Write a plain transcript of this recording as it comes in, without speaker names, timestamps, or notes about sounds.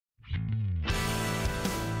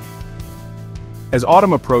As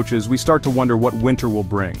autumn approaches, we start to wonder what winter will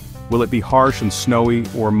bring. Will it be harsh and snowy,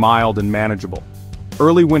 or mild and manageable?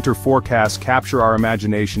 Early winter forecasts capture our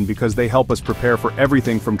imagination because they help us prepare for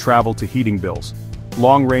everything from travel to heating bills.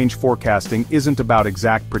 Long-range forecasting isn't about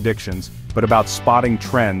exact predictions, but about spotting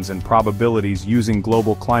trends and probabilities using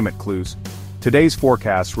global climate clues. Today's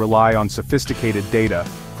forecasts rely on sophisticated data,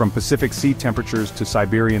 from Pacific sea temperatures to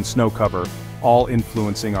Siberian snow cover, all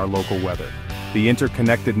influencing our local weather. The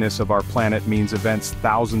interconnectedness of our planet means events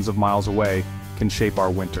thousands of miles away can shape our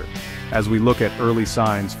winter. As we look at early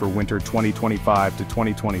signs for winter 2025 to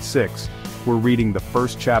 2026, we're reading the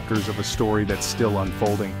first chapters of a story that's still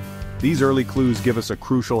unfolding. These early clues give us a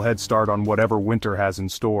crucial head start on whatever winter has in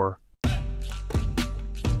store.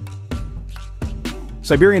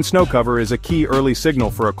 Siberian snow cover is a key early signal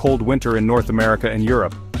for a cold winter in North America and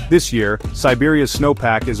Europe. This year, Siberia's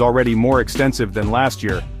snowpack is already more extensive than last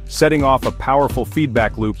year, setting off a powerful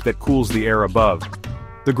feedback loop that cools the air above.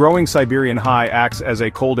 The growing Siberian high acts as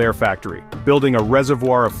a cold air factory, building a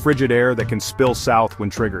reservoir of frigid air that can spill south when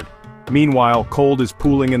triggered. Meanwhile, cold is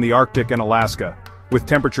pooling in the Arctic and Alaska, with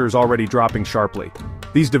temperatures already dropping sharply.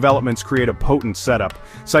 These developments create a potent setup.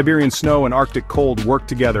 Siberian snow and Arctic cold work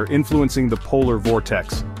together, influencing the polar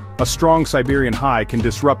vortex. A strong Siberian high can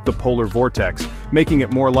disrupt the polar vortex, making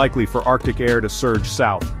it more likely for Arctic air to surge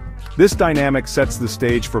south. This dynamic sets the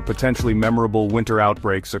stage for potentially memorable winter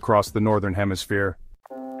outbreaks across the northern hemisphere.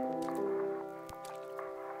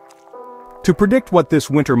 To predict what this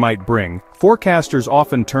winter might bring, forecasters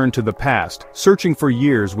often turn to the past, searching for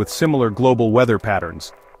years with similar global weather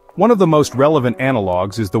patterns. One of the most relevant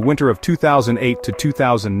analogues is the winter of 2008 to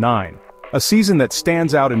 2009, a season that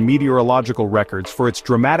stands out in meteorological records for its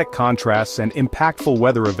dramatic contrasts and impactful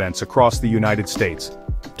weather events across the United States.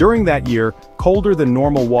 During that year, colder than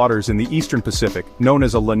normal waters in the eastern Pacific, known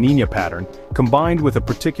as a La Niña pattern, combined with a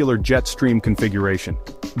particular jet stream configuration.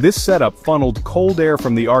 This setup funneled cold air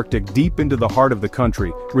from the Arctic deep into the heart of the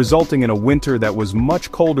country, resulting in a winter that was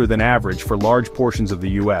much colder than average for large portions of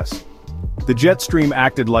the U.S. The jet stream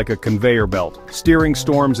acted like a conveyor belt, steering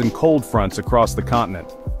storms and cold fronts across the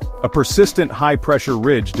continent. A persistent high-pressure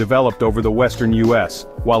ridge developed over the western U.S.,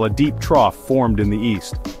 while a deep trough formed in the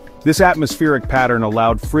east. This atmospheric pattern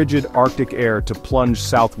allowed frigid Arctic air to plunge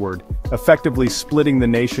southward, effectively splitting the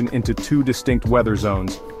nation into two distinct weather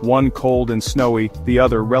zones, one cold and snowy, the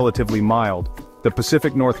other relatively mild. The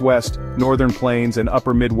Pacific Northwest, Northern Plains and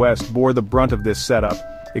Upper Midwest bore the brunt of this setup,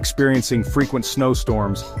 experiencing frequent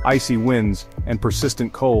snowstorms, icy winds, and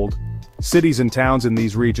persistent cold. Cities and towns in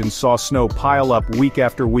these regions saw snow pile up week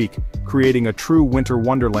after week, creating a true winter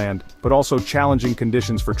wonderland, but also challenging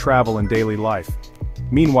conditions for travel and daily life.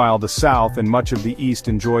 Meanwhile, the South and much of the East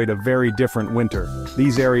enjoyed a very different winter.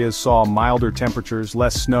 These areas saw milder temperatures,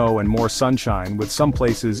 less snow and more sunshine, with some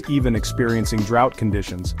places even experiencing drought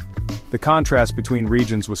conditions. The contrast between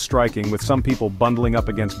regions was striking, with some people bundling up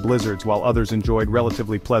against blizzards while others enjoyed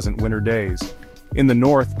relatively pleasant winter days. In the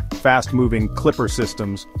north, fast-moving clipper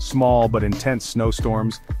systems, small but intense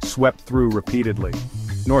snowstorms, swept through repeatedly.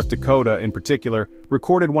 North Dakota, in particular,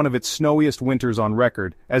 recorded one of its snowiest winters on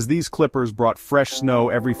record, as these clippers brought fresh snow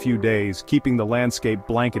every few days, keeping the landscape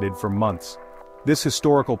blanketed for months. This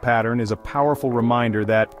historical pattern is a powerful reminder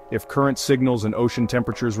that, if current signals and ocean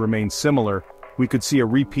temperatures remain similar, we could see a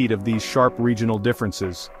repeat of these sharp regional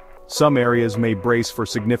differences. Some areas may brace for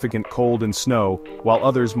significant cold and snow, while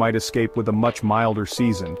others might escape with a much milder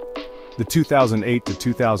season. The 2008 to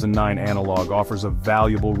 2009 Analogue offers a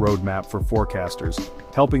valuable roadmap for forecasters,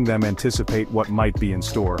 helping them anticipate what might be in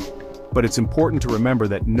store. But it's important to remember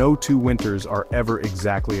that no two winters are ever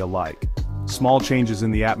exactly alike. Small changes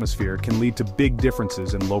in the atmosphere can lead to big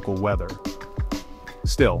differences in local weather.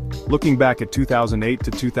 Still, looking back at 2008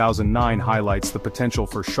 to 2009 highlights the potential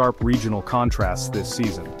for sharp regional contrasts this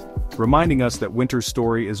season, reminding us that winter's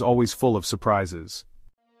story is always full of surprises.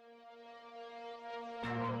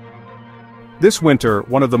 This winter,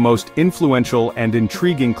 one of the most influential and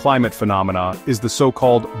intriguing climate phenomena is the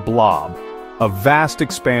so-called blob, a vast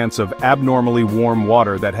expanse of abnormally warm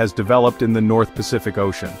water that has developed in the North Pacific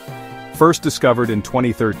Ocean. First discovered in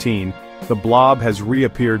 2013, the blob has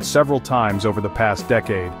reappeared several times over the past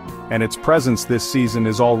decade, and its presence this season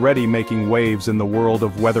is already making waves in the world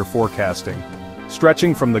of weather forecasting.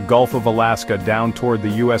 Stretching from the Gulf of Alaska down toward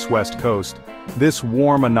the U.S. West Coast, this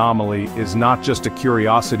warm anomaly is not just a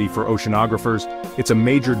curiosity for oceanographers, it's a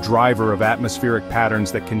major driver of atmospheric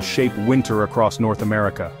patterns that can shape winter across North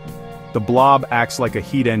America. The blob acts like a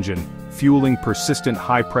heat engine, fueling persistent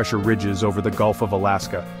high-pressure ridges over the Gulf of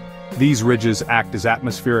Alaska. These ridges act as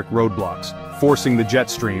atmospheric roadblocks, forcing the jet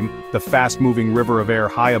stream, the fast-moving river of air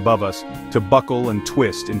high above us, to buckle and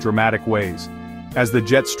twist in dramatic ways. As the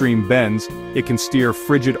jet stream bends, it can steer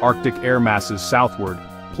frigid Arctic air masses southward,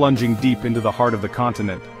 plunging deep into the heart of the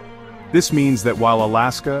continent. This means that while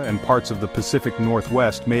Alaska and parts of the Pacific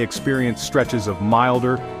Northwest may experience stretches of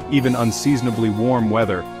milder, even unseasonably warm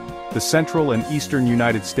weather, the central and eastern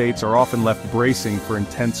United States are often left bracing for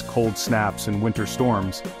intense cold snaps and winter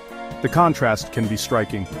storms. The contrast can be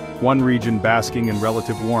striking, one region basking in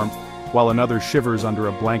relative warmth, while another shivers under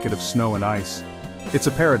a blanket of snow and ice. It's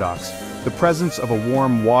a paradox. The presence of a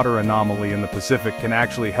warm water anomaly in the Pacific can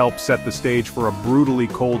actually help set the stage for a brutally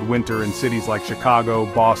cold winter in cities like Chicago,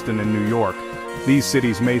 Boston, and New York. These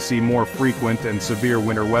cities may see more frequent and severe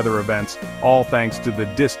winter weather events, all thanks to the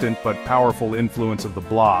distant but powerful influence of the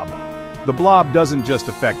blob. The blob doesn't just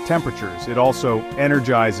affect temperatures, it also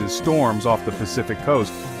energizes storms off the Pacific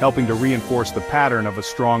coast, helping to reinforce the pattern of a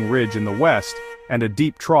strong ridge in the west and a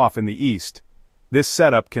deep trough in the east. This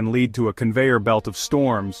setup can lead to a conveyor belt of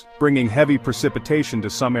storms, bringing heavy precipitation to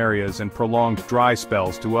some areas and prolonged dry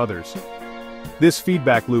spells to others. This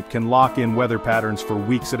feedback loop can lock in weather patterns for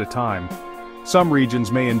weeks at a time. Some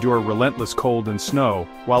regions may endure relentless cold and snow,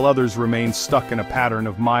 while others remain stuck in a pattern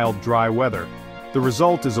of mild, dry weather. The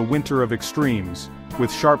result is a winter of extremes,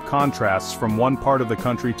 with sharp contrasts from one part of the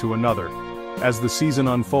country to another. As the season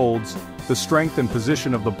unfolds, the strength and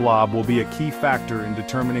position of the blob will be a key factor in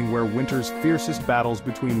determining where winter's fiercest battles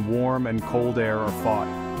between warm and cold air are fought.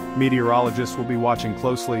 Meteorologists will be watching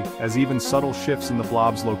closely, as even subtle shifts in the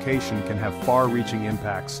blob's location can have far-reaching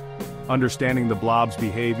impacts. Understanding the blob's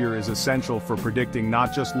behavior is essential for predicting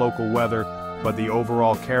not just local weather, but the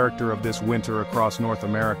overall character of this winter across North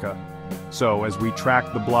America. So, as we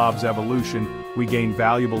track the blob's evolution, we gain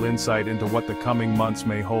valuable insight into what the coming months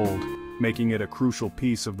may hold, making it a crucial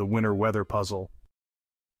piece of the winter weather puzzle.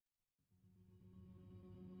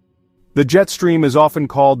 The jet stream is often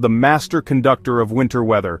called the master conductor of winter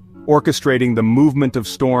weather, orchestrating the movement of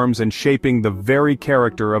storms and shaping the very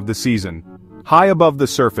character of the season. High above the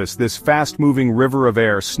surface, this fast-moving river of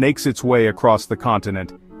air snakes its way across the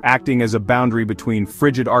continent, acting as a boundary between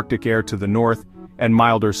frigid Arctic air to the north and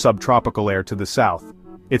milder subtropical air to the south.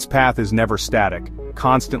 Its path is never static,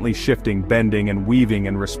 constantly shifting, bending, and weaving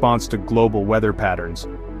in response to global weather patterns.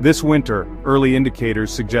 This winter, early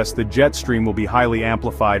indicators suggest the jet stream will be highly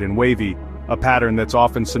amplified and wavy, a pattern that's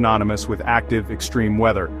often synonymous with active, extreme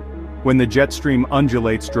weather. When the jet stream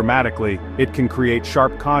undulates dramatically, it can create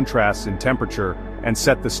sharp contrasts in temperature and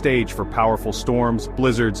set the stage for powerful storms,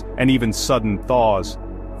 blizzards, and even sudden thaws.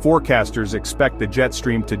 Forecasters expect the jet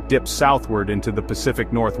stream to dip southward into the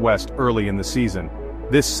Pacific Northwest early in the season.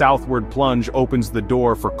 This southward plunge opens the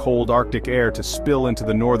door for cold Arctic air to spill into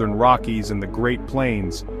the northern Rockies and the Great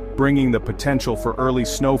Plains, bringing the potential for early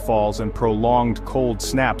snowfalls and prolonged cold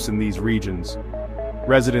snaps in these regions.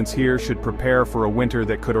 Residents here should prepare for a winter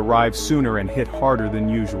that could arrive sooner and hit harder than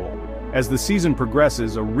usual. As the season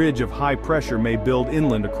progresses, a ridge of high pressure may build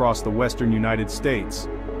inland across the western United States.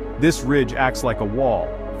 This ridge acts like a wall,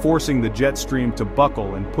 forcing the jet stream to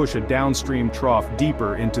buckle and push a downstream trough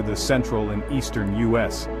deeper into the central and eastern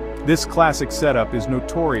U.S. This classic setup is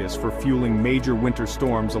notorious for fueling major winter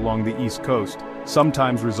storms along the East Coast,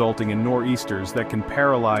 sometimes resulting in nor'easters that can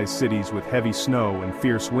paralyze cities with heavy snow and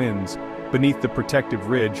fierce winds. Beneath the protective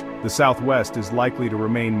ridge, the Southwest is likely to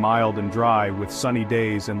remain mild and dry with sunny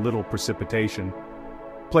days and little precipitation.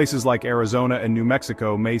 Places like Arizona and New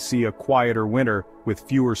Mexico may see a quieter winter with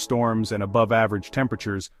fewer storms and above-average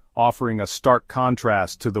temperatures, offering a stark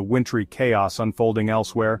contrast to the wintry chaos unfolding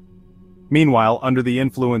elsewhere. Meanwhile, under the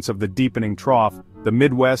influence of the deepening trough, the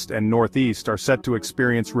Midwest and Northeast are set to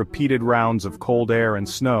experience repeated rounds of cold air and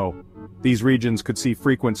snow. These regions could see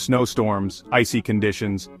frequent snowstorms, icy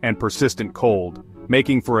conditions, and persistent cold,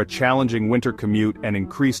 making for a challenging winter commute and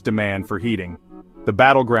increased demand for heating. The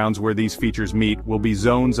battlegrounds where these features meet will be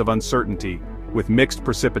zones of uncertainty, with mixed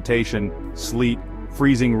precipitation, sleet,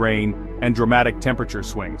 freezing rain, and dramatic temperature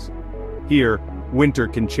swings. Here, winter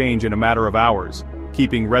can change in a matter of hours,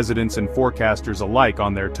 keeping residents and forecasters alike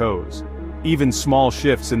on their toes. Even small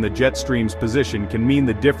shifts in the jet stream's position can mean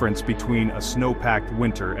the difference between a snow-packed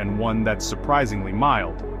winter and one that's surprisingly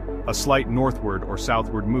mild. A slight northward or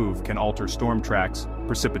southward move can alter storm tracks,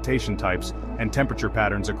 precipitation types, and temperature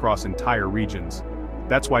patterns across entire regions.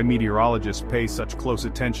 That's why meteorologists pay such close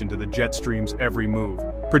attention to the jet stream's every move.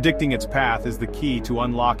 Predicting its path is the key to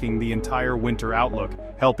unlocking the entire winter outlook,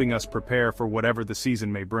 helping us prepare for whatever the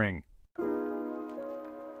season may bring.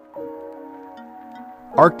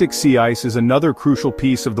 Arctic sea ice is another crucial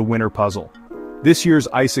piece of the winter puzzle. This year's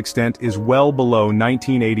ice extent is well below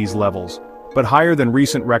 1980s levels, but higher than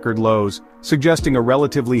recent record lows, suggesting a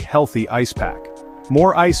relatively healthy ice pack.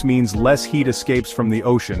 More ice means less heat escapes from the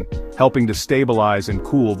ocean, helping to stabilize and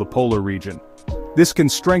cool the polar region. This can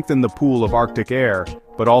strengthen the pool of Arctic air,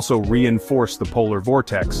 but also reinforce the polar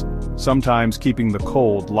vortex, sometimes keeping the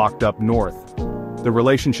cold locked up north. The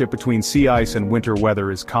relationship between sea ice and winter weather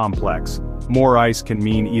is complex. More ice can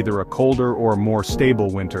mean either a colder or more stable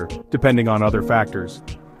winter, depending on other factors.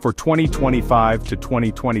 For 2025 to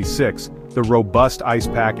 2026, the robust ice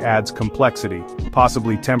pack adds complexity,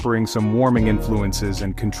 possibly tempering some warming influences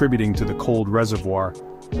and contributing to the cold reservoir.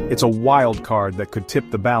 It's a wild card that could tip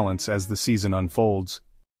the balance as the season unfolds.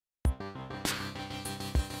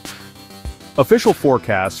 Official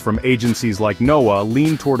forecasts from agencies like NOAA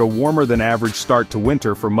lean toward a warmer-than-average start to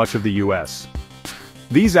winter for much of the U.S.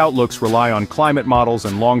 These outlooks rely on climate models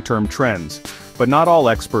and long-term trends, but not all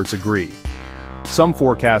experts agree. Some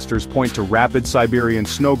forecasters point to rapid Siberian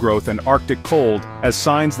snow growth and Arctic cold as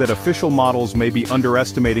signs that official models may be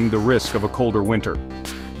underestimating the risk of a colder winter.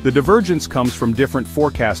 The divergence comes from different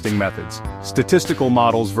forecasting methods, statistical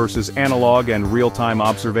models versus analog and real-time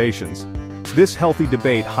observations. This healthy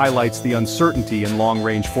debate highlights the uncertainty in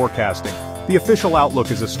long-range forecasting. The official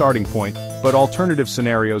outlook is a starting point, but alternative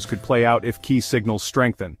scenarios could play out if key signals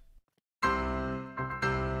strengthen.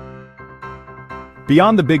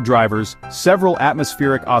 Beyond the big drivers, several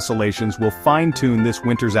atmospheric oscillations will fine-tune this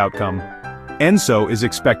winter's outcome. ENSO is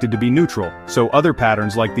expected to be neutral, so other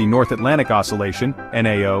patterns like the North Atlantic Oscillation,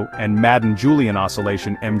 NAO, and Madden-Julian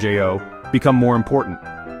Oscillation, MJO, become more important.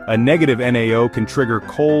 A negative NAO can trigger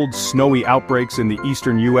cold, snowy outbreaks in the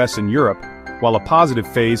eastern US and Europe, while a positive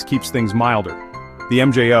phase keeps things milder. The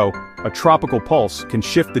MJO, a tropical pulse, can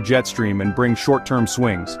shift the jet stream and bring short-term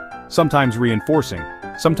swings, sometimes reinforcing,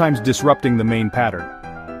 sometimes disrupting the main pattern.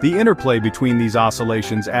 The interplay between these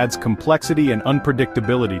oscillations adds complexity and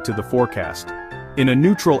unpredictability to the forecast. In a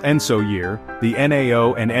neutral ENSO year, the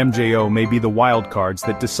NAO and MJO may be the wildcards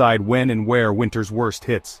that decide when and where winter's worst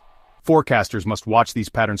hits. Forecasters must watch these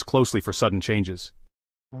patterns closely for sudden changes.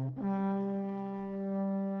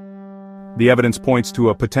 The evidence points to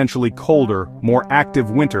a potentially colder, more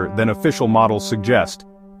active winter than official models suggest,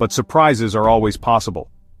 but surprises are always possible.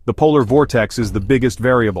 The polar vortex is the biggest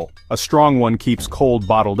variable. A strong one keeps cold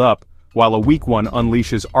bottled up, while a weak one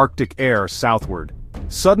unleashes Arctic air southward.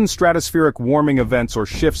 Sudden stratospheric warming events or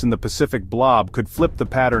shifts in the Pacific blob could flip the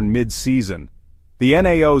pattern mid-season. The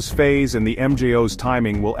NAO's phase and the MJO's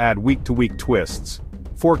timing will add week-to-week twists.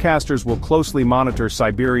 Forecasters will closely monitor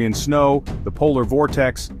Siberian snow, the polar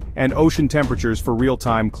vortex, and ocean temperatures for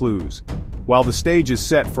real-time clues. While the stage is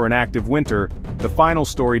set for an active winter, the final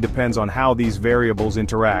story depends on how these variables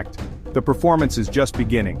interact. The performance is just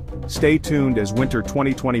beginning. Stay tuned as winter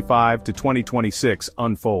 2025 to 2026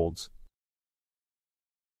 unfolds.